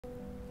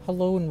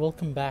Hello and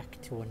welcome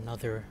back to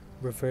another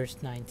Reverse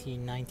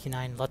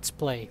 1999 Let's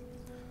Play.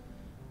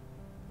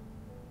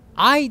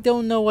 I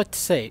don't know what to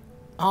say.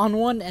 On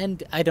one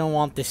end, I don't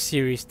want this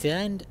series to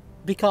end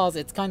because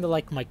it's kind of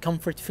like my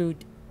comfort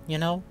food, you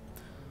know?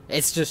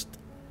 It's just,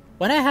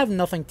 when I have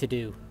nothing to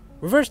do,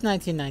 Reverse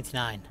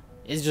 1999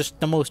 is just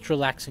the most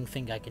relaxing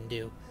thing I can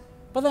do.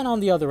 But then on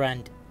the other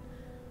end,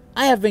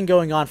 I have been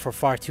going on for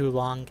far too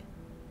long,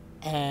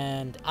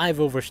 and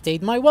I've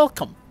overstayed my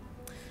welcome.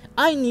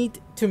 I need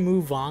to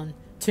move on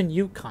to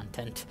new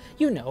content.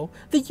 You know,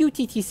 the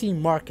UTTC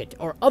market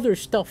or other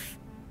stuff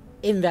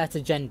in that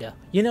agenda.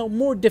 You know,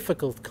 more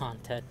difficult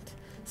content.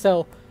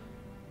 So,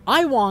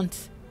 I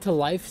want to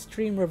live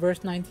stream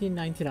Reverse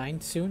 1999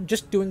 soon,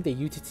 just doing the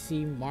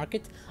UTTC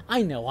market.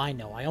 I know,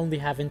 I only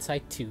have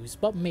Insight 2s,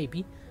 but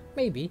maybe,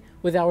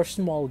 with our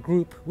small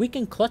group, we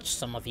can clutch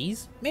some of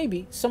these.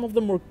 Maybe, some of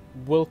them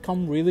will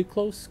come really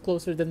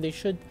closer than they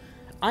should.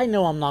 I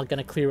know I'm not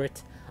gonna clear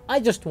it. I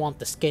just want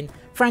the skin.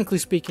 Frankly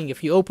speaking,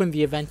 if you open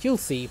the event, you'll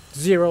see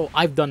 0.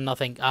 I've done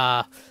nothing.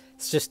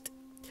 It's just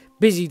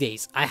busy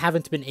days. I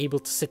haven't been able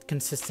to sit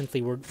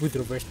consistently with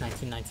Reverse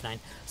 1999.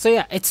 So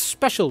yeah, it's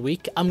special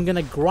week. I'm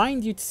gonna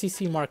grind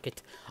UTCC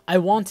market. I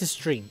want to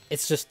stream.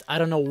 It's just, I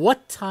don't know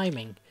what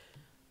timing.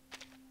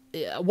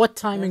 What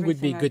timing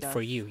would be good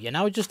for you, you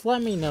know? Just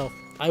let me know.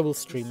 I will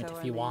stream it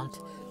if you want.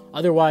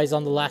 Otherwise,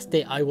 on the last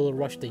day, I will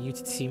rush the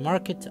UTCC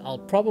market. I'll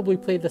probably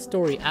play the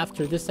story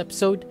after this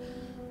episode.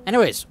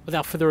 Anyways,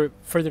 without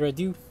further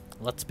ado,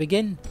 let's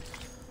begin.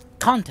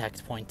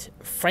 Contact point.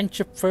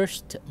 Friendship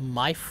first,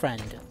 my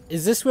friend.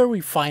 Is this where we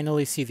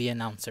finally see the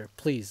announcer?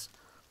 Please.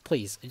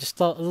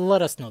 Just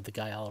let us know the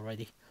guy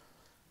already.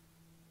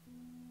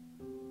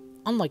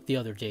 Unlike the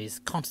other days,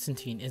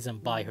 Constantine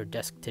isn't by her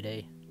desk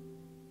today.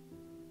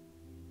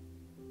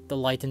 The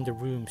light in the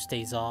room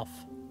stays off.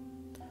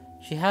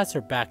 She has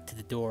her back to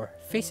the door,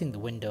 facing the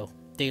window.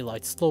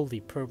 Daylight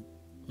slowly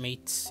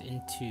permeates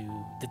into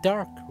the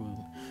dark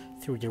room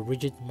through the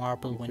rigid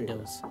marble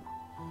windows.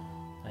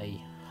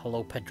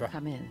 Hello, Pedro.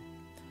 Come in.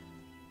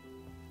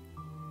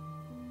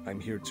 I'm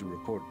here to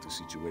report the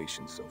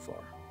situation so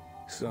far.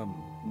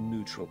 Some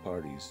neutral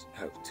parties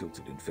have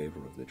tilted in favor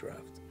of the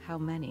draft. How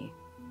many?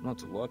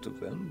 Not a lot of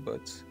them,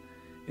 but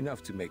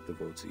enough to make the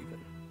votes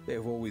even. They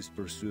have always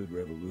pursued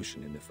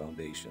revolution in the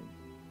Foundation.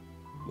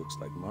 Looks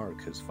like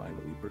Mark has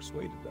finally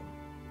persuaded them.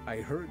 I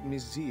heard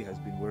Ms. Z has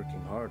been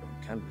working hard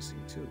on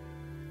canvassing too.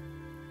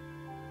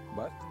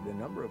 But the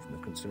number of the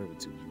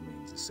Conservatives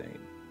remains the same.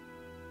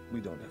 We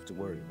don't have to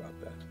worry about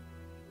that.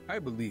 I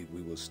believe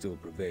we will still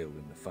prevail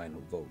in the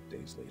final vote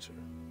days later.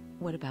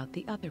 What about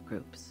the other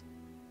groups?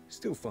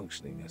 Still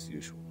functioning as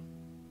usual.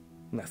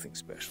 Nothing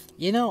special.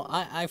 You know,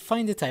 I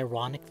find it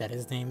ironic that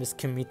his name is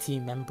Committee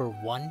Member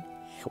 1,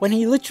 when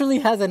he literally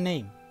has a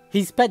name.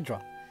 He's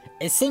Pedro.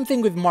 It's same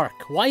thing with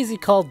Mark. Why is he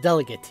called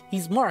Delegate?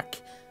 He's Mark.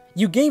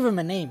 You gave him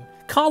a name.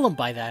 Call him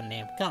by that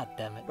name. God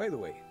damn it. By the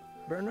way,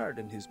 Bernard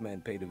and his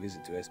men paid a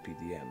visit to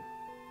SPDM.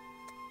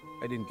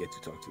 I didn't get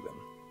to talk to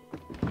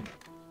them.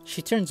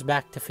 She turns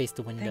back to face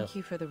the window. Thank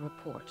you for the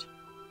report.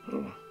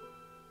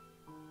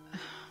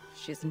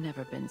 She's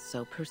never been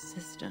so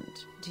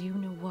persistent. Do you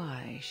know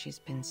why she's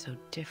been so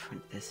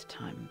different this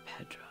time,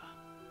 Pedro?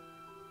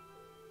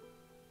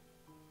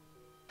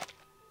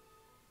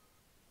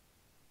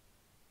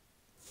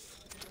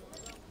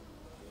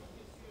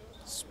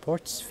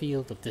 Sports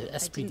field of the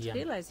SPDM. I didn't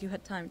realize you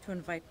had time to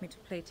invite me to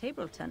play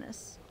table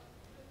tennis.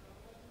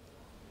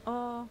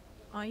 Or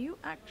are you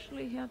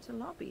actually here to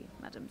lobby,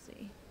 Madam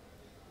Z?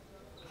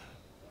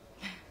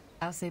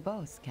 I'll say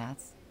both,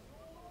 Katz.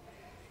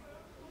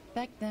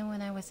 Back then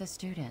when I was a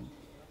student,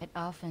 I'd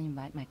often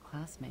invite my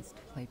classmates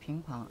to play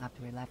ping pong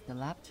after we left the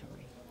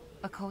laboratory.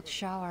 A cold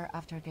shower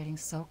after getting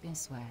soaked in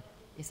sweat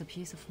is a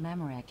piece of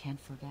memory I can't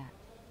forget.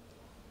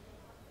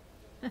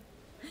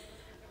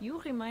 You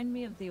remind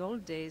me of the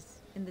old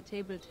days in the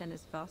table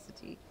tennis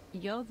varsity.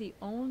 You're the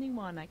only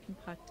one I can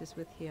practice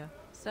with here.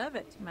 Serve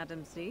it,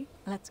 Madam Z.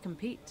 Let's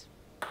compete.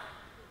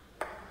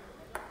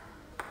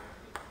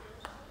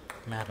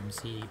 Madam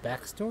Z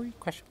backstory?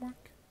 Question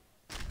mark?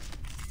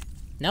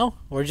 No,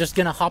 we're just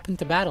gonna hop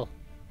into battle.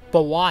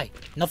 But why?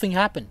 Nothing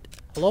happened.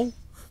 Hello?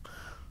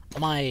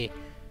 Am I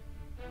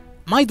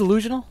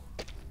delusional?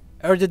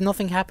 Or did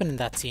nothing happen in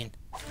that scene?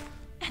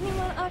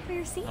 Anyone offer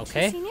your seat,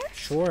 Okay, Senior?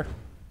 sure.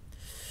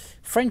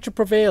 Friendship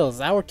prevails.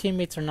 Our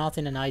teammates are not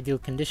in an ideal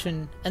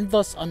condition and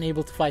thus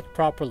unable to fight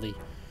properly.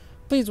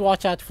 Please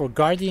watch out for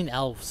guardian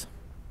elves.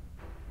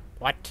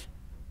 What?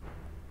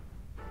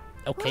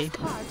 Okay.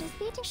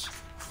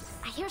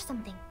 I hear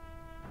something.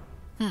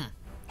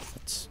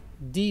 Let's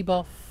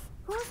debuff,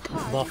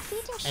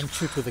 buff, and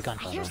shoot with a gun.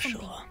 I hear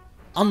something.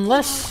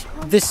 Unless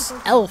this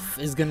elf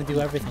is gonna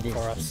do everything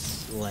for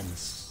us.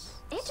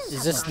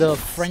 Is this the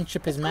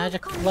friendship is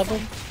magic level?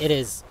 It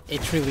is.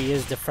 It truly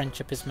is the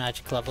friendship is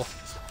magic level.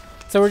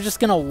 So we're just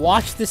gonna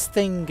watch this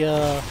thing,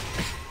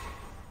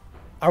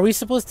 Are we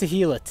supposed to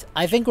heal it?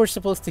 I think we're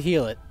supposed to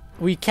heal it.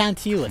 We can't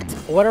heal it.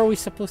 What are we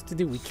supposed to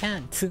do? We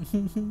can't.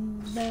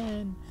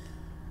 Man.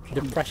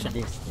 depression.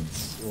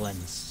 Distance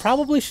once.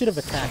 Probably should have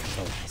attacked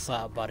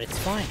though, but it's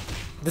fine.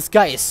 This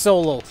guy is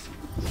solo.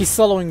 He's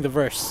soloing the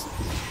verse.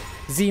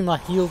 Zima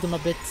healed him a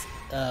bit.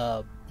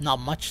 Not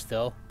much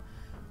though.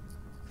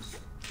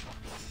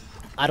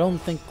 I don't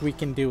think we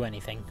can do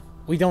anything.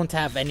 We don't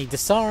have any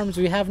disarms,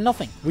 we have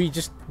nothing.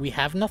 We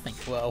have nothing.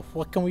 Well,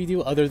 what can we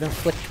do other than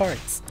flick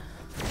cards?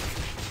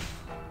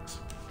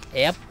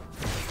 Yep.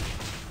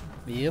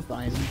 Yep.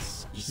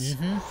 Violence is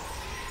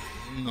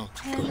not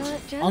Handle good.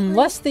 it gently.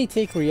 Unless they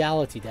take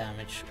reality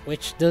damage,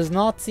 which does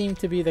not seem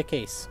to be the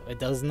case. It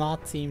does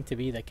not seem to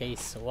be the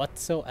case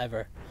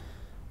whatsoever.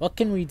 What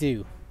can we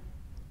do?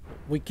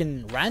 We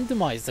can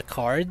randomize the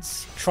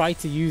cards, try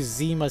to use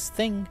Zima's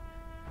thing,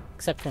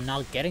 except we're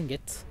not getting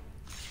it.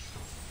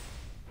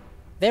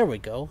 There we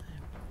go.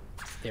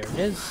 There it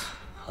is.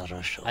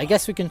 I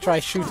guess we can try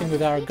shooting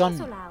with our So gun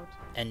loud.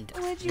 and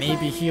Would you maybe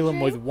buy me heal a him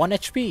with drink? 1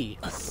 HP.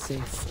 A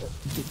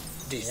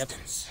safe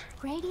distance.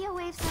 Radio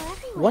waves are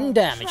everywhere. 1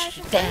 damage. Try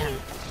for Damn.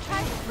 free.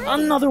 Try for free.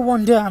 Another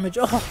 1 damage.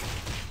 Oh.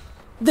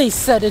 They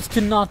said it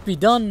could not be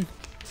done.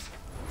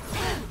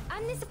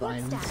 I'm the support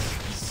Violence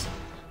staff. is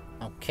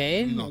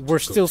Okay, Not we're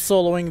good. still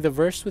soloing the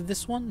verse with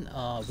this one.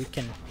 We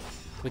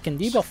can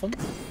debuff him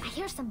I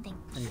hear something.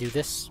 and do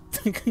this.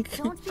 Don't be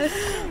so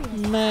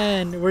serious.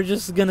 Man, we're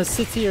just gonna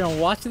sit here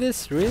and watch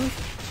this, really?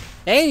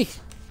 Hey,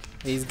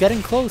 he's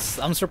getting close.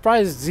 I'm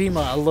surprised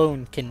Zima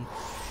alone can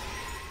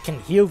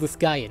heal this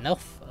guy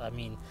enough. I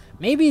mean,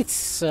 maybe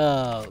it's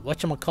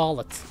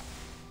whatchamacallit.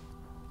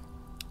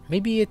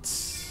 Maybe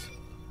it's.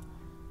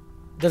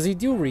 Does he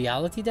do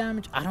reality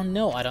damage? I don't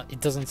know. It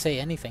doesn't say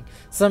anything.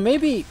 So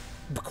maybe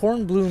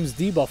Cornbloom's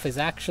debuff is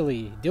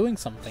actually doing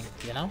something,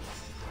 you know?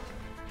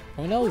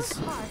 Who knows?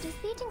 Your heart is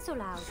beating so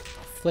loud.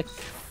 Flick,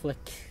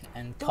 flick,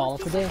 and call it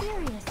Don't a be so day.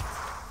 serious.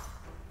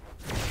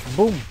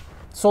 Boom!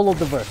 Soloed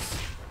the verse.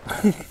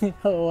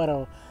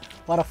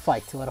 what a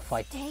fight, what a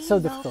fight. Stay So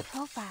low difficult.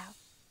 profile.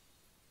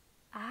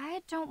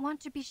 I don't want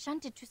to be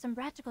shunted to some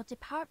radical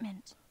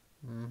department.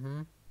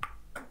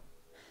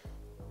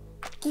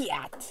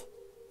 Giat!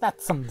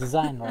 That's some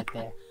design right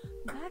there.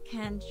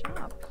 Backhand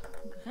chop.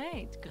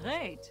 Great,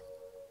 great.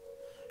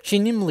 She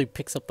nimbly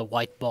picks up the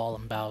white ball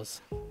and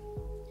bows.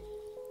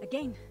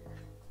 Again.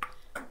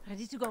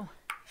 Ready to go.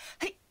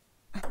 Hey.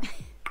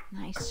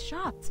 Nice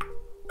shot.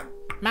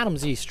 Madam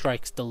Z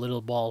strikes, the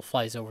little ball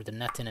flies over the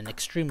net in an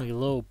extremely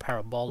low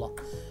parabola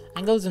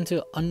and goes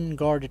into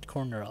unguarded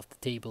corner of the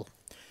table.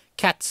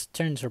 Katz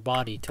turns her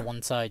body to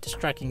one side,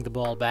 striking the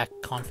ball back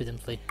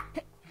confidently.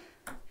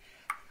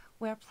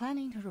 We're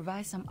planning to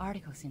revise some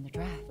articles in the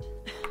draft.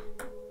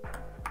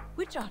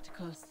 Which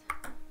articles?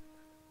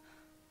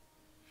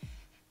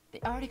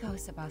 The article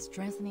is about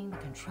strengthening the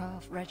control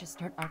of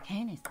registered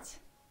arcanists.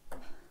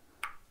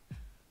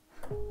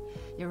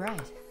 You're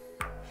right.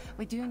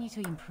 We do need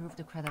to improve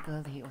the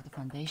credibility of the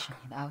Foundation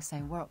in the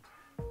outside world.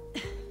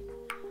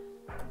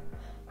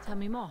 Tell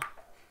me more.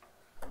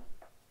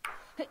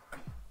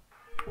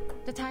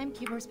 The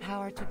Timekeeper's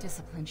power to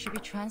discipline should be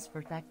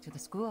transferred back to the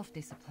School of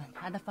Discipline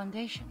and the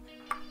Foundation.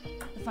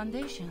 The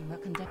Foundation will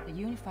conduct a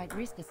unified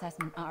risk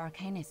assessment on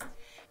Arcanists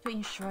to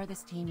ensure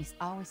this team is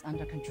always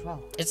under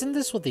control. Isn't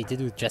this what they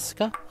did with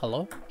Jessica?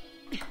 Hello?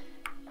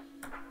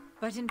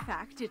 But in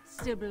fact, it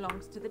still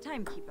belongs to the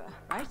Timekeeper,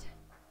 right?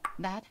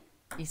 That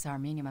is our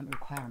minimum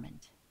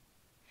requirement.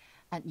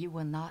 And you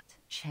will not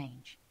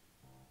change.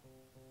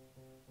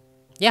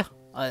 Yeah,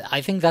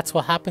 I think that's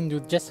what happened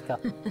with Jessica.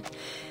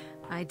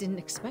 I didn't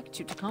expect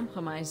you to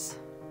compromise.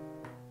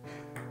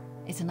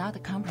 It's not a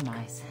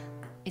compromise.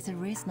 It's a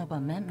reasonable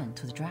amendment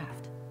to the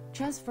draft.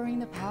 Transferring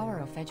the power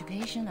of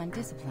education and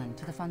discipline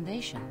to the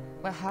Foundation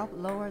will help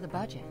lower the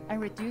budget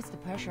and reduce the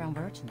pressure on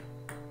Burton.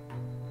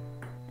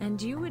 And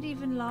you would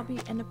even lobby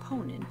an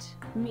opponent,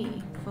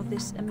 me, for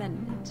this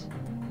amendment.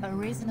 A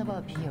reasonable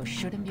appeal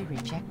shouldn't be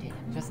rejected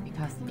just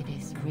because it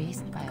is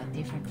raised by a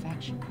different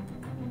faction.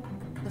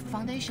 The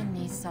Foundation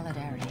needs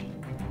solidarity,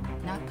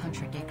 not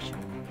contradiction.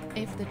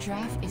 If the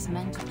draft is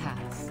meant to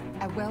pass,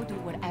 I will do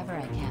whatever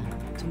I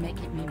can to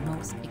make it meet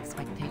most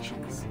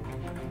expectations.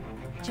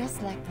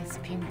 Just like this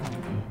ping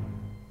pong game.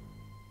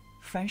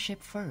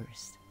 Friendship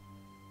first,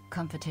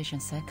 competition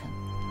second.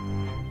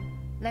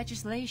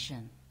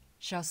 Legislation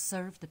shall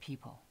serve the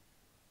people.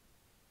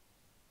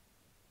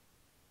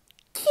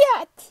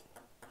 Cat!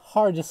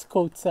 Hardest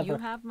quotes You ever.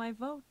 have my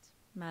vote,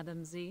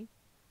 Madam Z.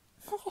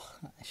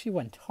 She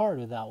went hard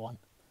with that one.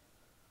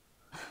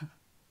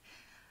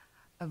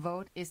 A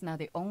vote is not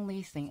the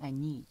only thing I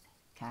need,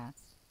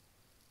 Katz.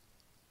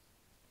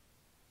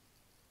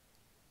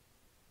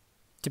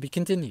 To be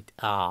continued.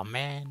 Aw,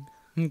 man.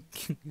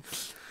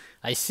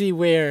 I see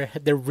where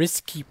the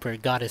Risk Keeper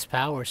got his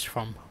powers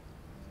from.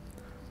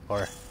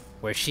 Or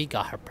where she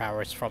got her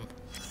powers from.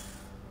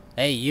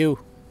 Hey, you.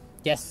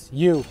 Yes,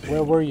 you.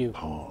 Where were you?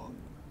 Pong.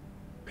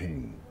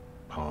 Ping.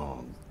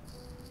 Pong.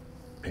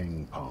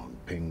 Ping pong.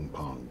 Ping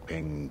pong.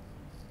 Ping.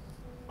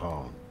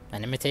 Pong.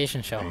 An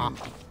imitation show, huh?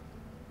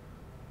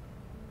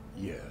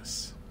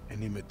 Yes,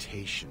 an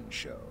imitation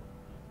show.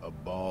 A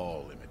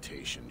ball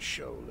imitation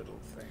show, little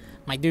thing.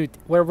 My dude,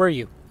 where were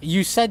you?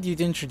 You said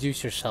you'd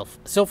introduce yourself.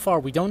 So far,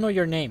 we don't know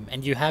your name,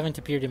 and you haven't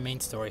appeared in main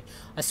story.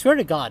 I swear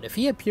to God, if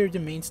he appeared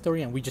in main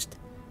story and we just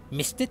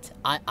missed it,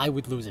 I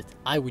would lose it.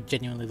 I would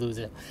genuinely lose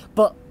it.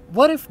 But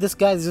what if this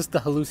guy is just a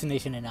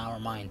hallucination in our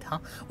mind, huh?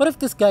 What if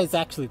this guy is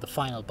actually the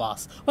final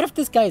boss? What if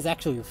this guy is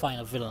actually the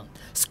final villain?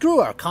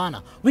 Screw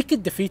Arcana. We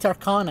could defeat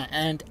Arcana,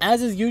 and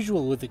as is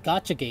usual with the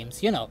gacha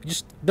games, you know,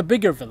 just the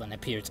bigger villain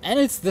appears. And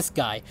it's this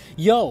guy.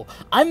 Yo,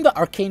 I'm the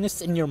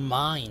Arcanist in your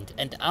mind,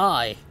 and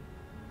I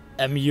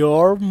am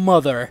your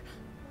mother.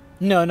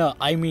 No,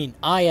 I mean,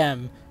 I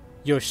am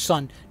your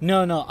son.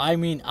 No, I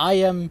mean, I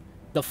am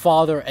the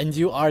father, and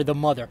you are the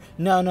mother.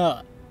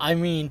 No, I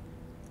mean...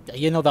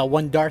 You know that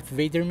one Darth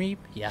Vader meme?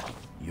 Yeah.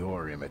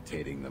 You're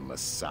imitating the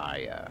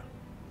Messiah,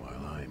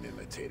 while I'm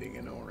imitating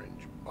an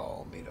orange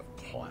ball made of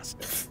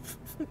plastic.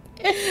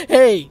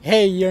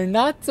 Hey, you're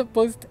not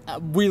supposed to...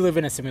 we live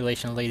in a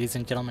simulation, ladies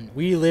and gentlemen.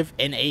 We live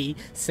in a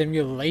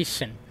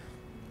simulation.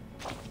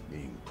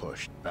 Being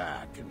pushed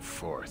back and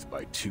forth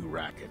by two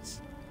rackets,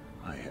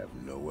 I have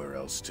nowhere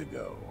else to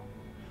go.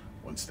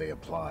 Once they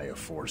apply a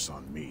force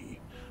on me,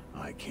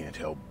 I can't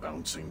help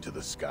bouncing to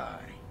the sky.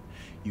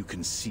 You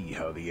can see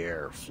how the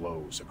air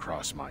flows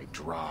across my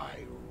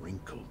dry,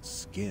 wrinkled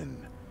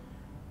skin.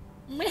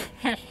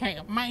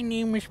 My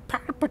name is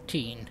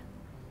Palpatine.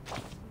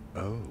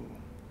 Oh,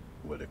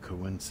 what a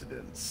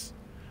coincidence.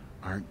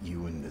 Aren't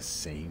you in the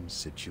same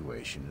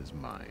situation as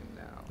mine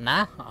now?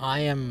 Nah, I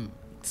am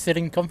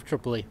sitting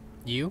comfortably.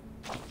 You?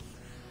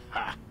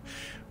 Ha!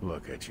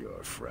 Look at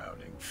your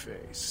frowning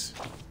face.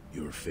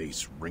 Your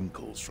face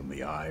wrinkles from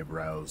the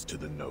eyebrows to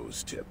the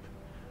nose tip.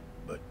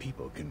 But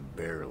people can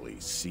barely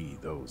see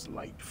those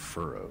light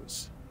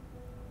furrows.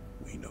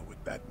 We know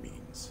what that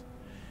means.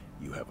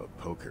 You have a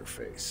poker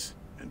face,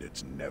 and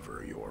it's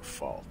never your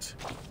fault.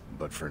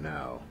 But for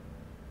now,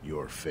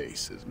 your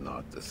face is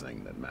not the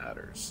thing that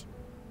matters.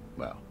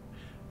 Well,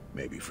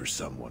 maybe for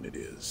someone it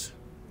is,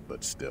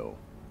 but still,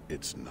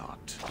 it's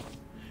not.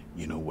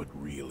 You know what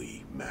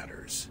really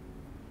matters?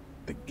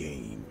 The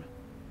game.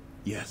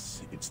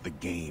 Yes, it's the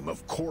game.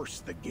 Of course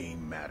the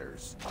game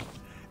matters.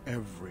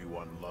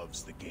 Everyone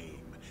loves the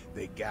game.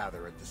 They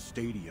gather at the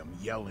stadium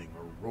yelling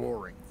or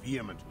roaring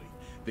vehemently.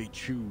 They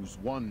choose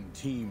one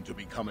team to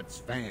become its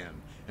fan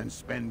and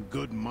spend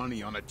good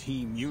money on a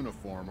team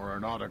uniform or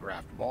an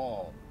autographed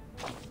ball.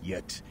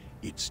 Yet,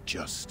 it's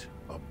just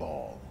a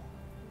ball.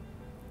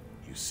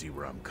 You see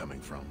where I'm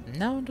coming from?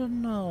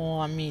 No.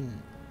 I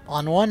mean,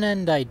 on one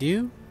end I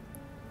do.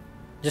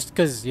 Just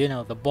because, you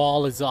know, the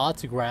ball is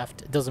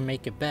autographed doesn't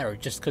make it better.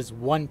 Just because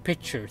one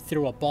pitcher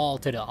threw a ball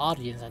to the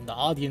audience and the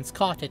audience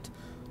caught it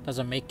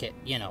doesn't make it,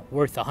 you know,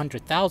 worth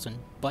 100,000.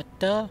 But,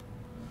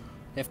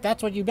 if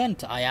that's what you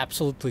meant, I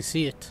absolutely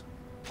see it.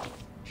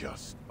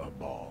 Just a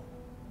ball.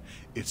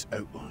 Its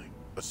outline,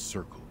 a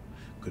circle,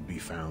 could be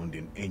found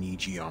in any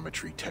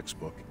geometry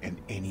textbook and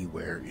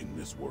anywhere in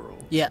this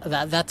world. Yeah,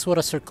 that's what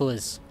a circle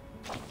is.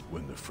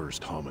 When the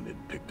first hominid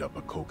picked up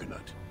a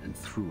coconut and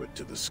threw it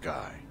to the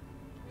sky,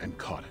 and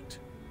caught it,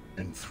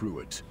 and threw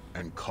it,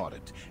 and caught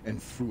it,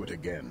 and threw it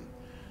again.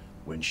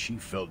 When she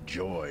felt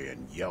joy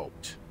and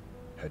yelped,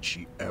 had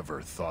she ever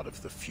thought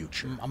of the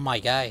future? My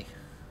guy,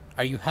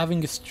 are you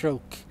having a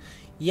stroke?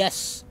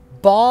 Yes,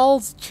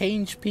 balls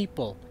change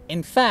people.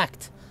 In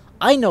fact,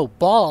 I know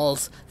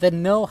balls that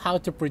know how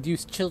to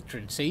produce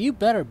children, so you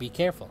better be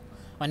careful.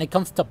 When it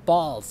comes to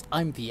balls,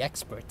 I'm the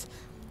expert.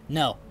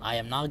 No, I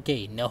am not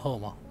gay, no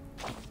homo.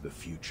 The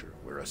future,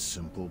 where a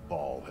simple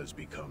ball has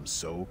become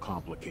so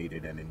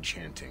complicated and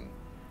enchanting.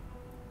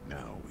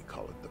 Now we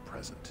call it the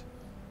present.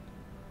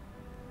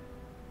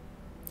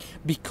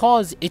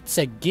 Because it's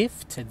a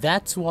gift,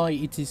 that's why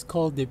it is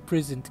called the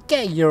present.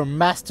 Get your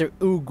Master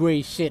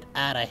Oogway shit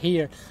out of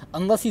here.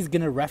 Unless he's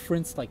gonna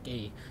reference like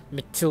a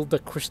Matilda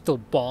crystal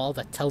ball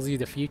that tells you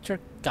the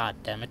future. God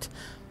damn it.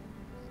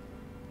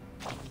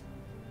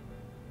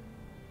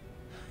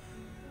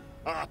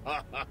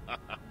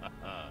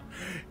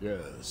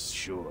 Yes,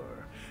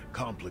 sure.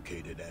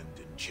 Complicated and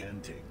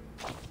enchanting.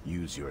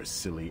 Use your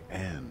silly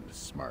and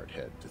smart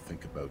head to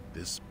think about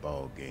this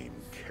ball game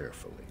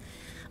carefully.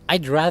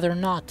 I'd rather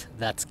not.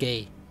 That's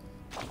gay.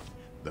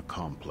 The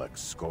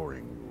complex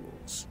scoring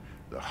rules,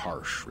 the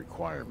harsh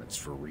requirements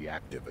for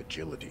reactive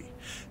agility,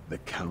 the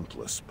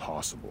countless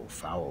possible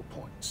foul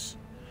points.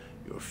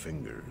 Your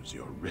fingers,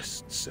 your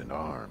wrists and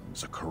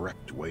arms, a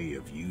correct way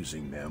of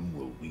using them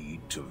will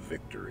lead to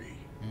victory.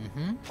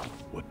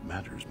 What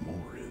matters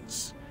more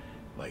is,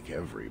 like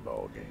every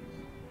ball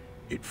game,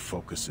 it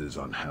focuses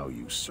on how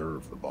you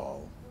serve the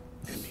ball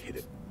and hit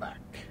it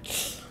back.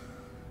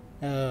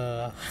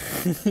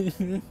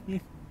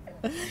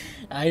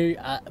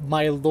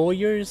 My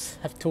lawyers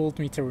have told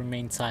me to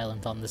remain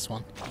silent on this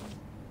one.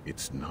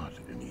 It's not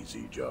an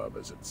easy job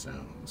as it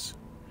sounds.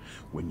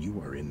 When you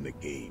are in the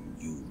game,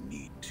 you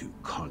need to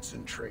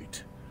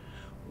concentrate.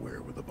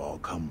 Where will the ball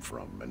come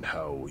from, and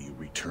how will you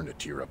return it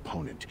to your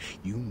opponent?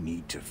 You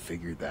need to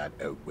figure that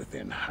out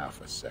within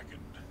half a second.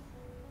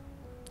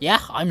 Yeah,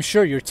 I'm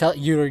sure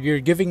you're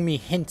giving me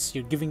hints,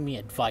 you're giving me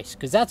advice,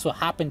 because that's what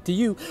happened to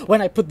you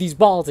when I put these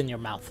balls in your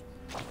mouth.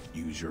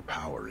 Use your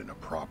power in a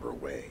proper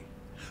way.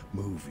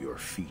 Move your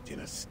feet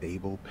in a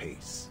stable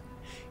pace.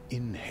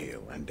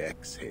 Inhale and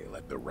exhale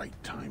at the right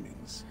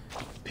timings.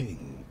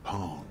 Ping,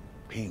 pong,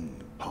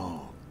 ping,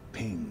 pong,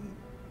 ping,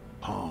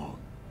 pong,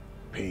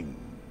 ping,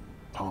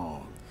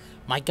 pong.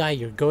 My guy,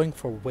 you're going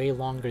for way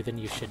longer than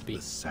you should be.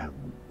 The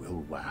sound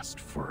will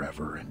last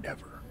forever and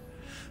ever,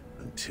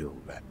 until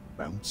that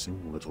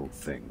bouncing little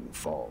thing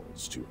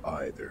falls to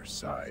either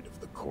side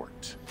of the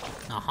court.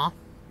 Uh-huh.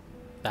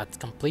 That's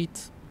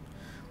complete.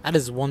 That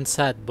is one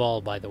sad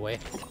ball, by the way.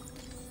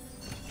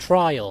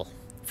 Trial.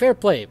 Fair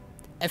play.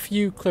 A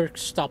few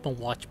clerks stop and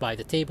watch by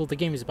the table. The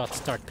game is about to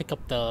start. Pick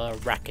up the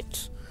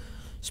racket.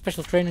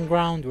 Special training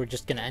ground. We're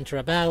just gonna enter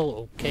a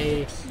battle.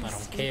 Okay. I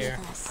don't care.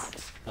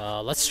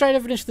 Let's try to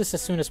finish this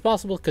as soon as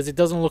possible, because it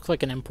doesn't look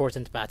like an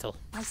important battle.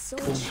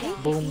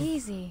 Boom, boom.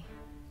 Easy.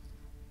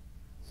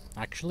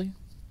 Actually.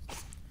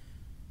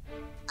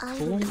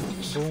 Boom,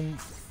 boom,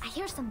 I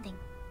hear something.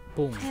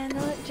 boom.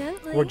 Handle it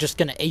gently. We're just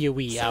gonna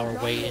AoE our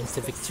way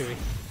into victory.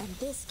 And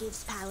this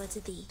gives power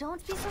to thee.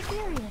 Don't be so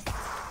serious.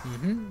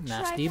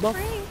 Nasty Try buff.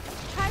 for free.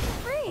 Try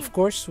for free. Of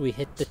course, we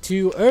hit the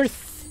 2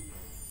 earth.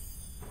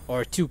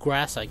 Or 2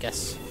 grass, I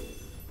guess.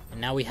 And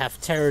now we have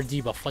terror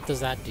debuff. What does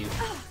that do?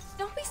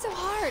 Don't be so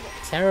hard.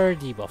 Terror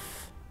debuff.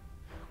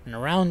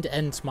 And round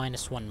ends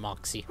 -1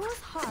 Moxie. Who's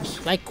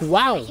harsh? Like,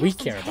 wow, we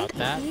care about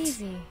that.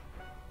 Easy.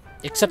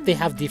 Except they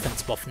have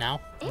defense buff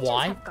now.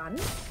 Why?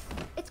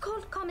 It's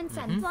called common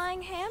sense.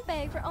 Flying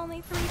handbag for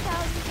only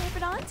 3,000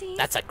 paper aunties.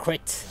 That's a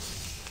crit.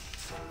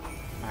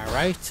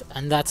 Alright,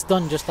 and that's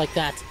done just like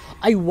that.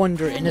 I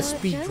wonder, in a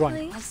speed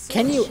run,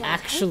 can you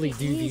actually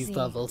do these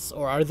levels,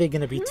 or are they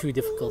gonna be too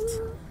difficult?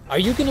 Are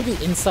you gonna be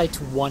Insight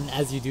 1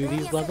 as you do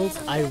these levels?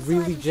 I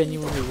really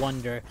genuinely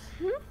wonder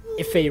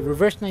if a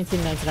reverse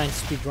 1999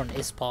 speedrun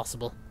is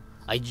possible.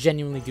 I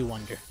genuinely do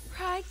wonder.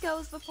 Pride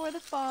goes before the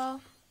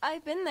fall.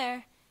 I've been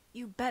there.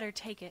 You better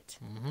take it.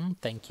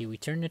 Thank you,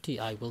 Eternity.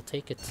 I will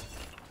take it.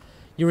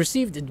 You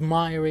received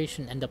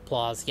admiration and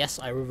applause. Yes,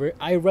 I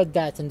read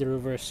that in the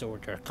reverse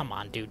order. Come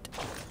on, dude.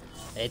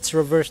 It's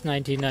reverse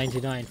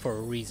 1999 for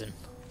a reason.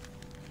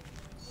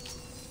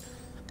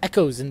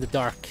 Echoes in the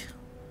dark.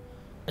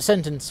 A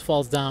sentence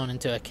falls down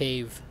into a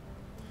cave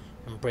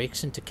and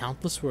breaks into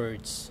countless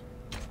words.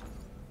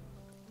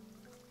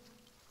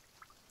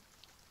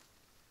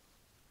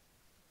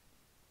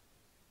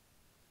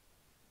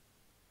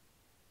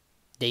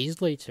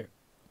 Days later,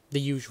 the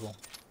usual.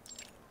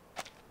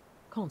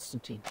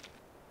 Constantine.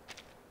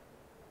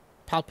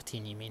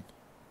 Palpatine, you mean?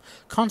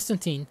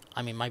 Constantine,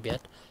 my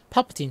bad.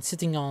 Palpatine,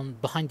 sitting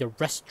behind the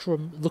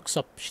restroom, looks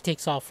up. She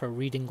takes off her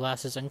reading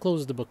glasses and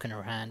closes the book in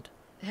her hand.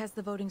 Has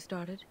the voting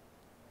started?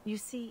 You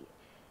see,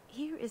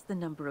 here is the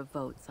number of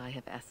votes I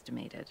have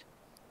estimated.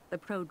 The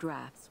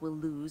pro-drafts will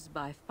lose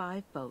by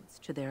 5 votes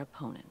to their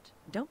opponent.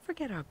 Don't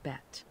forget our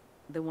bet.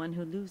 The one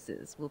who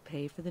loses will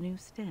pay for the new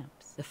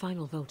stamps. The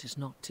final vote is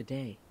not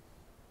today,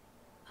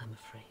 I'm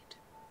afraid.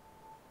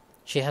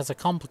 She has a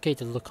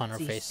complicated look on her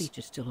The face. speech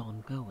is still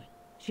ongoing.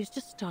 She's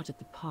just started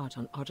the part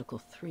on Article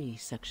 3,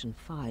 Section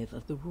 5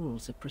 of the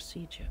Rules of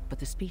Procedure, but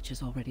the speech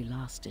has already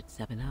lasted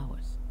 7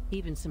 hours.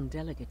 Even some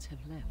delegates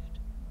have left.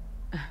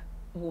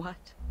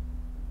 What?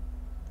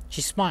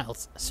 She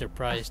smiles,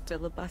 surprised. A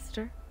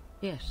filibuster?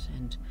 Yes,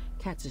 and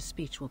Katz's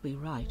speech will be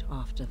right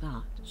after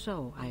that,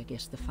 so I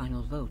guess the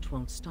final vote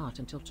won't start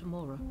until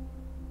tomorrow.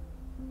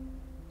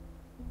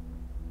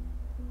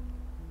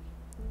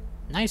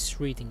 Nice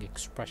reading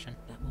expression.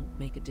 That won't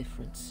make a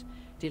difference.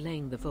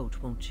 Delaying the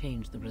vote won't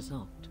change the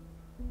result.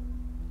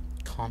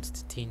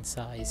 Constantine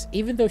sighs,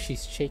 even though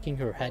she's shaking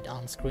her head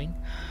on screen.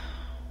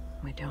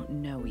 We don't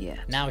know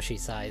yet. Now she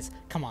sighs.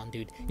 Come on,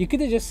 dude. You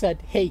could have just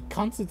said, hey,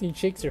 Constantine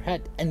shakes her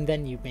head, and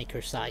then you make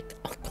her sigh.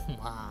 Oh, come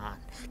on.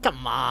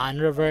 Come on,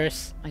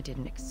 Reverse. I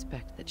didn't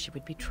expect that she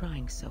would be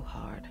trying so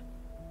hard.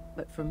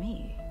 But for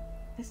me,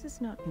 this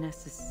is not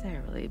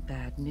necessarily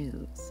bad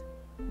news.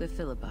 The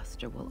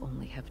filibuster will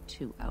only have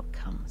 2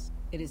 outcomes.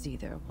 It is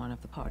either one of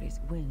the parties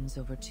wins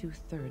over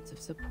 2/3 of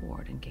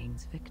support and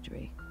gains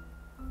victory,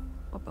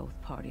 or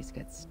both parties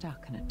get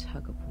stuck in a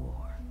tug of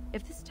war.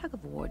 If this tug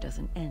of war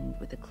doesn't end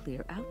with a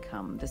clear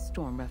outcome, the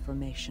Storm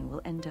Reformation will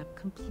end up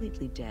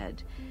completely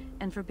dead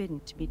and forbidden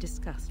to be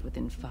discussed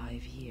within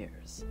 5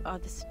 years. Are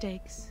the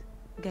stakes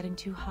getting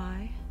too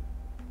high?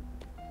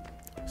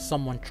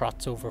 Someone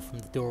trots over from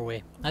the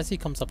doorway. As he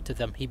comes up to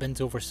them, he bends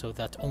over so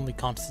that only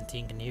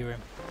Constantine can hear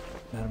him.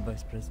 Madam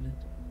Vice President,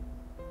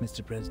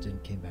 Mr.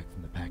 President came back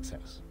from the Pax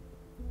House.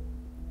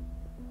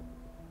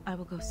 I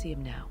will go see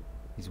him now.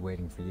 He's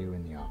waiting for you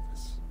in the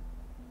office.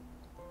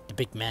 The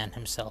big man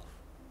himself.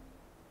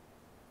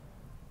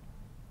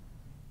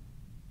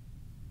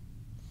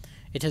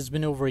 It has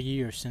been over a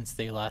year since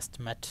they last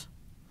met.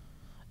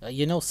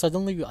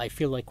 Suddenly I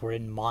feel like we're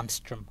in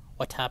Monstrum.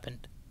 What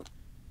happened?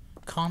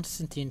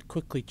 Constantine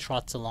quickly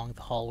trots along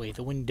the hallway.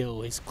 The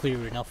window is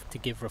clear enough to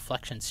give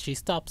reflections. She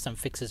stops and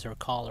fixes her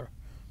collar.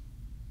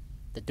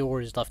 The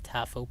door is left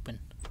half open.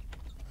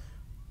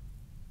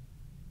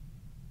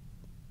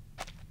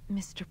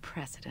 Mr.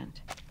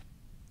 President.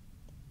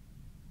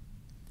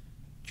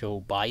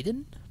 Joe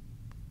Biden?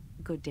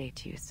 Good day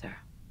to you, sir.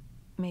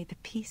 May the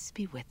peace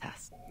be with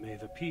us. May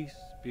the peace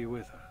be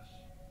with us.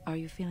 Are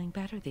you feeling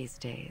better these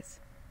days?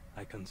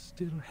 I can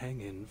still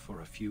hang in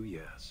for a few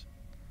years.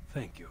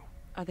 Thank you.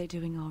 Are they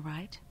doing all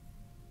right?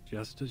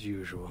 Just as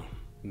usual.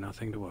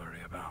 Nothing to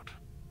worry about.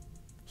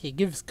 He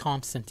gives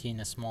Constantine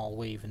a small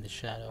wave in the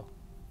shadow.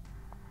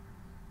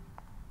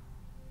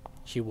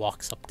 She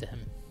walks up to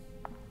him.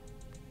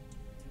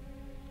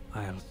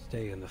 I'll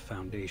stay in the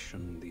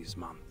Foundation these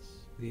months.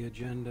 The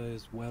agenda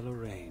is well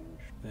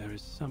arranged. There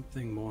is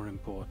something more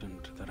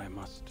important that I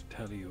must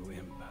tell you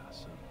in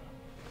person.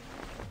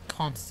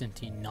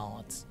 Constantine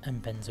nods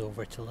and bends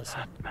over to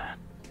listen.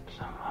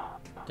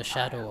 The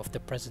shadow of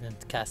the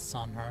president casts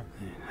on her.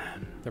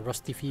 The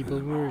rusty, feeble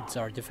words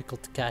are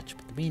difficult to catch,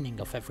 but the meaning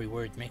of every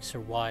word makes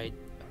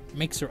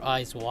her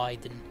eyes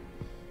wide and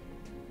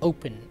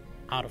open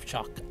out of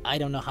shock. I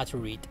don't know how to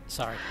read,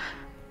 sorry.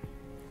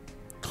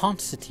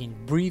 Constantine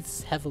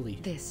breathes heavily.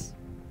 This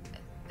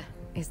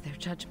is their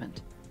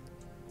judgment.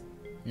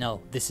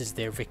 No, this is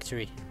their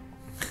victory.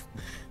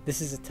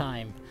 This is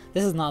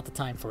not the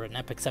time for an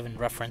Epic 7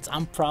 reference.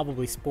 I'm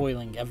probably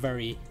spoiling a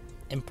very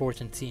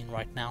important scene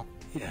right now.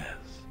 Yes.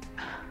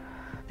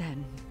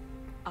 Then,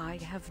 I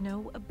have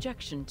no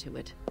objection to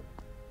it.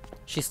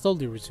 She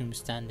slowly resumes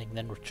standing,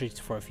 then retreats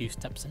for a few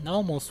steps and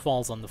almost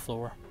falls on the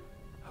floor.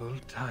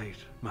 Hold tight,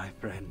 my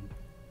friend.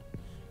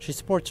 She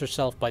supports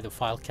herself by the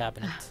file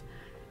cabinet.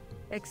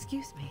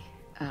 Excuse me.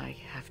 I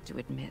have to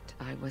admit,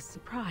 I was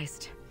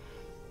surprised.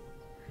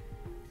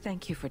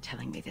 Thank you for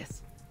telling me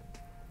this.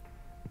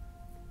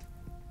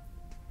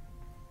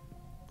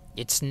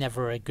 It's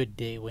never a good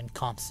day when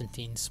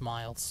Constantine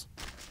smiles.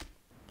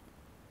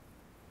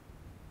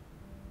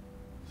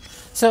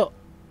 So,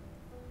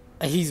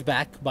 he's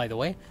back, by the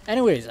way.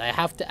 Anyways, I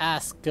have to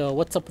ask,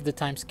 what's up with the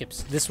time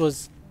skips? This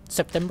was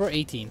September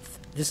 18th.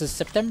 This is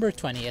September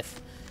 20th.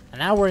 And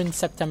now we're in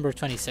September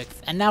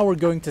 26th. And now we're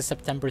going to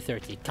September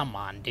 30th. Come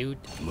on, dude.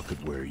 Look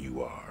at where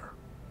you are.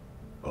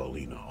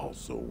 Paulina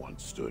also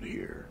once stood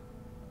here.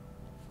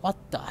 What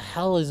the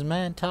hell is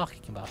man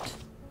talking about?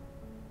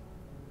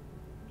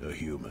 A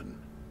human.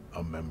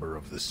 A member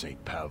of the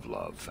St.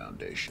 Pavlov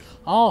Foundation.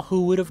 Oh,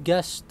 who would have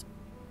guessed?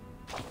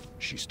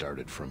 She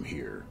started from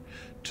here,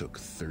 took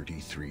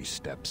 33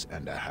 steps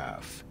and a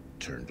half,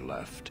 turned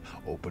left,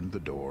 opened the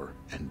door,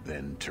 and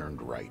then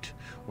turned right,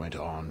 went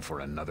on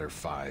for another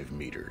 5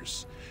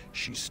 meters.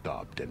 She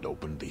stopped and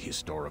opened the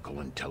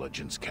Historical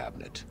Intelligence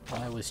Cabinet.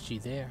 Why was she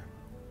there?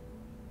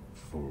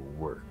 For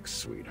work,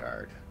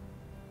 sweetheart.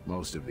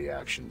 Most of the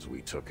actions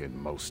we took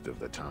in most of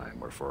the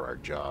time were for our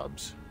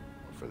jobs,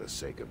 or for the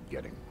sake of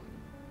getting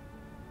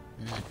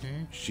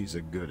one. She's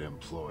a good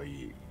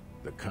employee.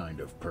 The kind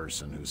of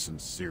person who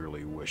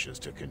sincerely wishes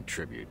to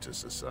contribute to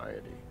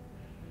society.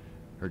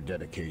 Her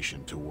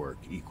dedication to work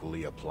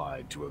equally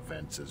applied to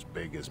events as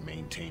big as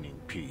maintaining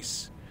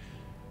peace,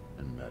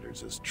 and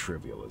matters as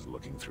trivial as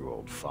looking through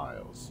old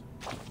files.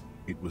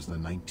 It was the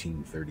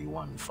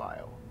 1931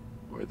 file,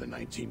 or the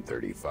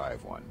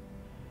 1935 one.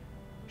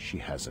 She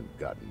hasn't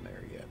gotten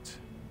there yet.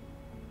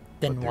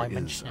 Then but why there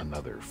is mention it?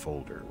 Another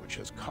folder which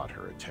has caught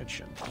her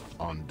attention.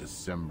 On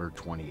December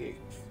 28th,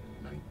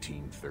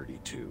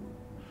 1932,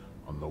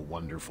 on the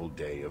wonderful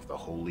day of the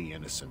Holy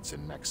Innocents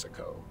in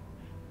Mexico,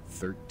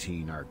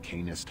 13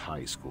 Arcanist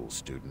High School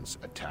students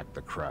attacked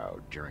the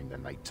crowd during the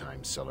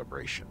nighttime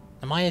celebration.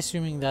 Am I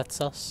assuming that's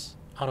us?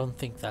 I don't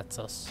think that's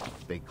us.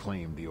 They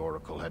claimed the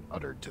Oracle had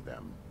uttered to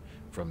them,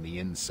 from the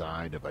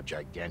inside of a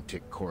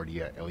gigantic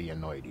Cordia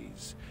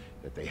Illinoides,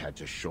 that they had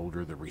to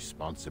shoulder the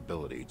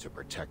responsibility to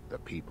protect the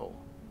people.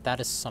 That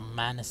is some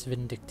Manus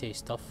Vindictae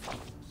stuff.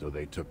 So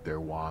they took their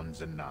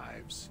wands and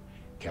knives,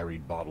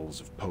 carried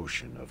bottles of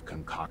potion of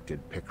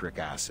concocted picric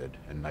acid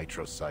and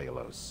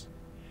nitrocellulose,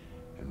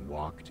 and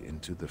walked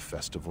into the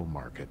festival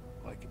market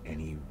like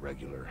any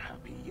regular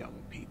happy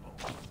young people.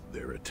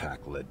 Their attack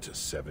led to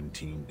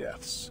 17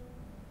 deaths.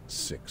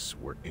 6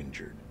 were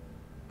injured,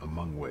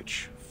 among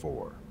which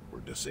 4 were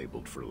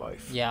disabled for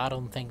life. Yeah, I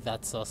don't think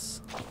that's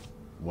us.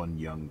 One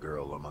young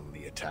girl among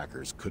the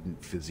attackers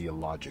couldn't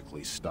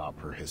physiologically stop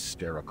her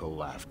hysterical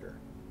laughter,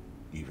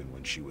 even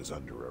when she was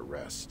under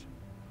arrest.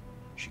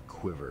 She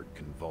quivered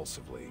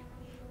convulsively,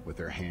 with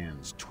her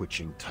hands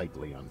twitching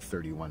tightly on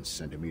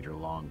 31-centimeter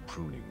long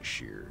pruning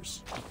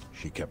shears.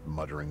 She kept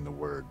muttering the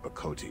word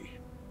Bakoti,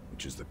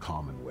 which is the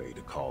common way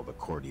to call the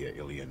Cordia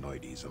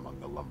Illinoides among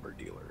the lumber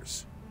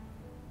dealers.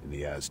 In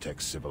the Aztec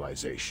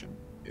civilization,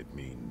 it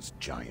means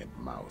giant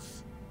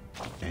mouth.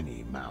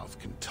 Any mouth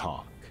can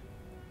talk.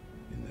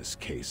 In this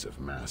case of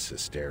mass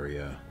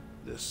hysteria,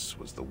 this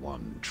was the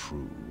one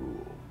true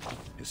rule.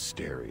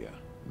 Hysteria,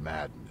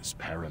 madness,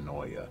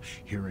 paranoia,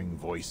 hearing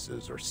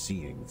voices or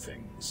seeing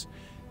things.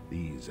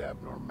 These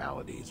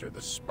abnormalities are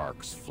the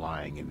sparks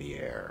flying in the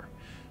air,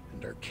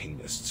 and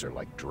Arcanists are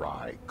like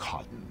dry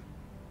cotton.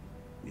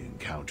 The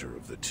encounter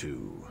of the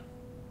two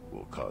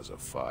will cause a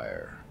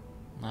fire.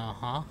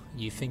 Uh-huh.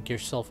 You think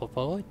yourself a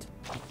poet?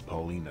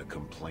 Paulina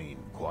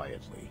complained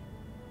quietly.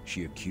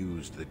 She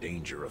accused the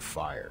danger of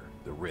fire,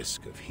 the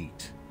risk of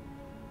heat.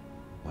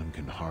 One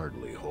can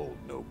hardly hold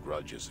no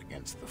grudges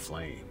against the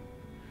flame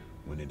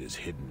when it is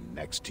hidden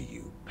next to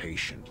you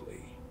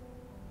patiently,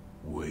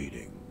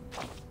 waiting.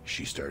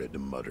 She started to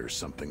mutter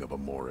something of a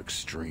more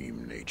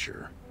extreme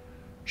nature.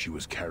 She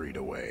was carried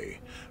away,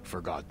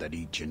 forgot that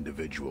each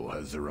individual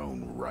has their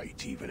own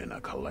right even in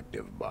a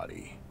collective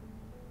body.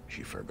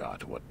 She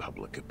forgot what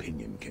public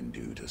opinion can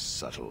do to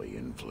subtly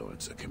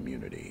influence a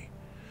community.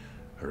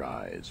 Her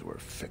eyes were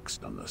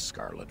fixed on the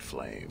scarlet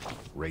flame.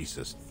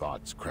 Racist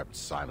thoughts crept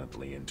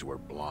silently into her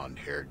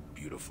blonde-haired,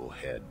 beautiful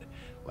head,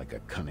 like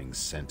a cunning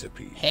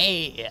centipede.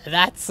 Hey,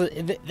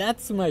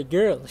 that's my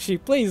girl. She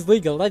plays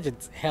League of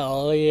Legends.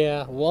 Hell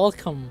yeah.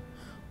 Welcome.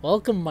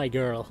 Welcome, my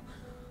girl.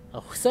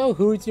 Oh, so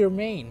who's your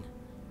main?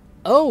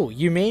 Oh,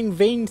 you main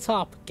Vayne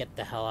Top. Get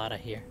the hell out of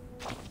here.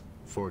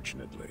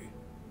 Fortunately,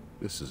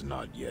 this is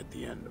not yet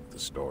the end of the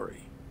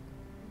story.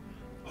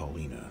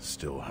 Paulina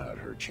still had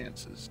her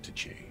chances to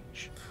change.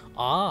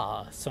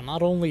 Ah, so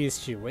not only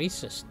is she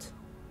racist,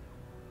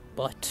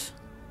 but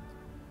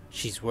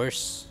she's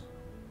worse.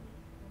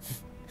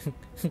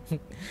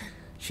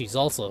 She's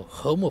also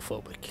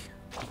homophobic.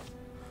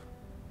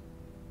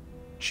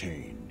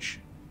 Change.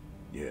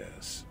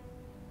 Yes.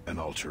 An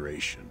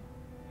alteration.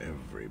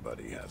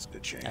 Everybody has to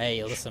change.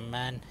 Hey, listen,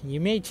 man. You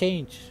may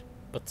change,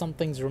 but some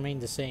things remain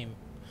the same.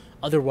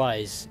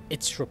 Otherwise,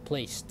 it's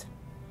replaced.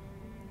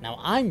 Now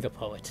I'm the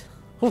poet.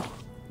 Whew.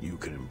 You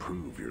can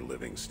improve your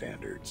living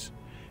standards.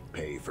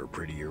 Pay for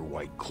prettier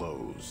white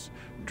clothes.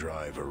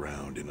 Drive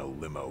around in a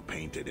limo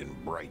painted in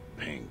bright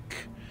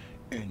pink.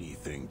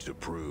 Anything to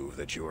prove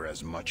that you're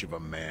as much of a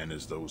man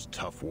as those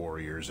tough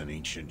warriors in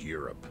ancient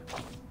Europe.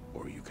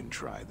 Or you can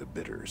try the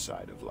bitter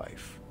side of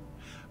life.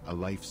 A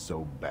life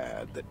so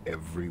bad that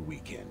every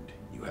weekend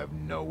you have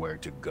nowhere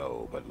to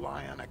go but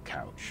lie on a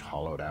couch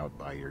hollowed out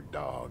by your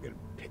dog and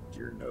pick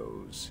your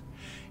nose.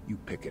 You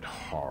pick it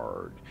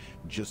hard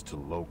just to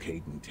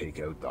locate and take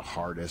out the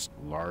hardest,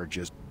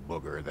 largest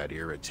booger that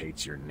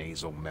irritates your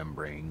nasal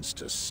membranes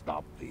to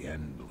stop the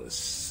endless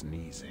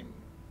sneezing.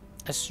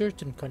 A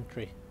certain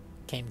country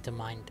came to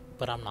mind,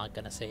 but I'm not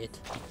gonna say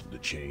it. The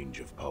change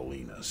of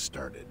Paulina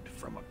started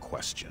from a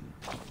question.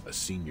 A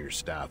senior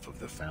staff of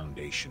the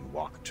Foundation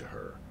walked to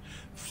her,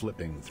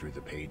 flipping through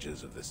the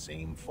pages of the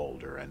same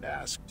folder and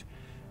asked,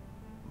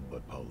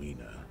 "But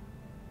Paulina,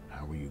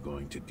 how are you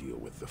going to deal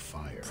with the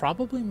fire?"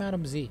 Probably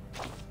Madam Z.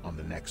 On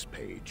the next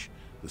page,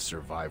 the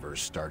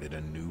survivors started a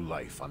new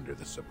life under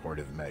the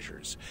supportive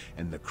measures,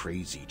 and the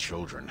crazy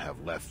children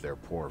have left their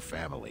poor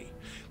family,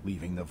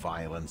 leaving the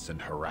violence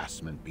and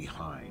harassment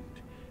behind,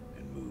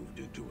 and moved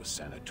into a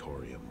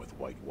sanatorium with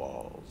white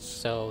walls.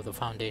 So, the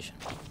Foundation.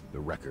 The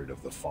record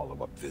of the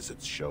follow-up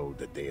visits showed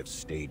that they have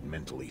stayed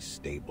mentally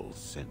stable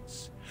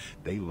since.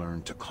 They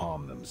learned to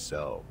calm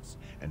themselves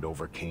and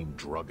overcame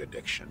drug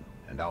addiction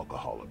and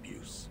alcohol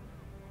abuse.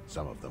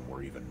 Some of them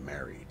were even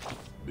married.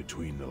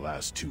 Between the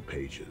last 2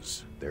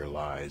 pages, there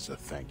lies a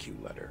thank you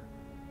letter.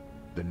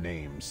 The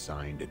name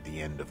signed at the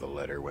end of the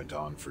letter went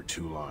on for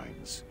 2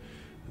 lines,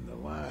 and the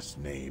last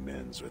name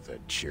ends with a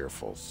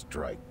cheerful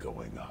strike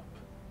going up,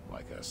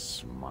 like a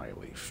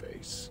smiley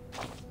face.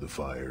 The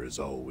fire is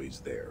always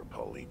there,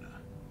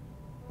 Paulina.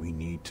 We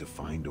need to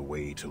find a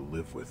way to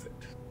live with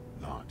it,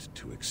 not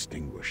to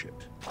extinguish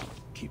it.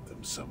 Keep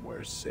them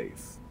somewhere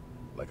safe,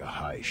 like a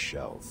high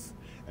shelf,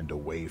 and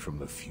away from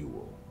the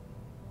fuel.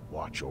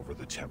 Watch over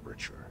the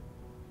temperature.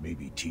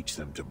 Maybe teach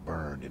them to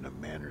burn in a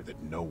manner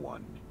that no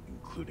one,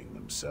 including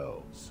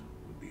themselves,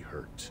 would be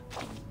hurt.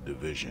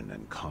 Division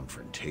and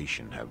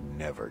confrontation have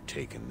never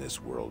taken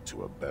this world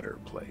to a better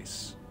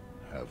place,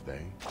 have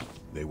they?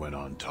 They went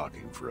on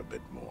talking for a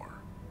bit more.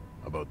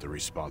 About the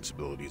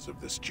responsibilities of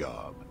this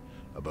job,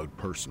 about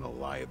personal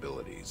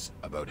liabilities,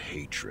 about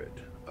hatred,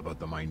 about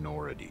the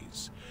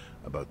minorities,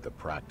 about the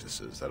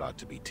practices that ought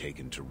to be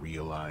taken to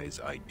realize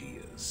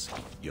ideas.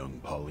 Young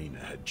Paulina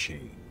had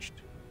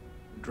changed.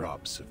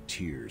 Drops of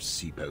tears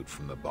seep out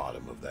from the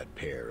bottom of that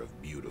pair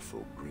of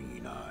beautiful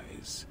green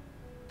eyes.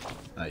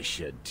 I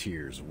shed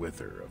tears with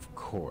her, of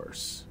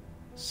course.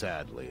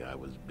 Sadly, I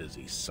was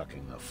busy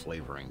sucking the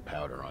flavoring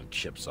powder on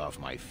chips off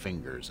my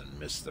fingers and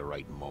missed the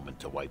right moment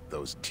to wipe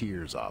those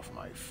tears off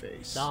my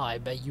face. Nah, I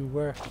bet you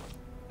were.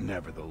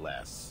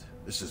 Nevertheless,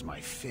 this is my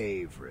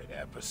favorite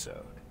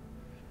episode.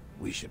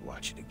 We should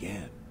watch it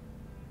again.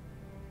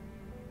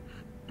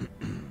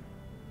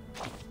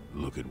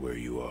 Look at where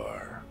you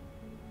are.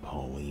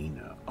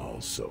 Paulina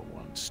also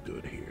once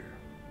stood here.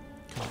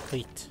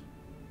 Complete.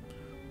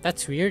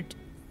 That's weird.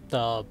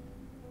 I'm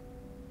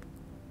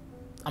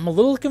a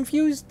little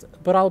confused,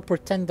 but I'll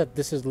pretend that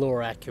this is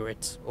lore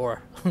accurate,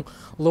 or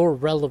lore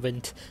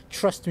relevant.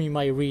 Trust me,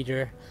 my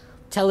reader.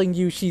 Telling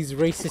you she's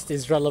racist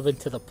is relevant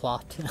to the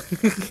plot.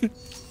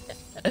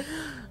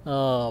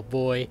 Oh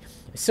boy.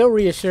 So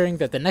reassuring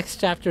that the next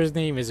chapter's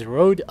name is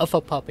Road of a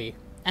Puppy.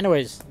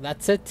 Anyways,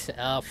 that's it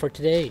for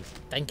today.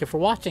 Thank you for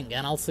watching,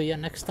 and I'll see you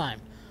next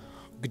time.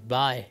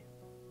 Goodbye.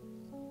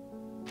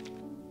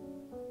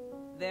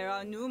 There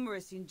are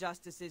numerous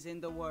injustices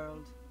in the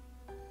world.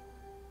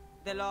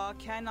 The law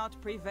cannot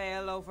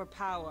prevail over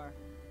power.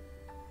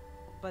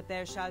 But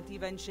there shall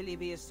eventually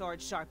be a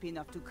sword sharp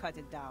enough to cut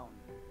it down.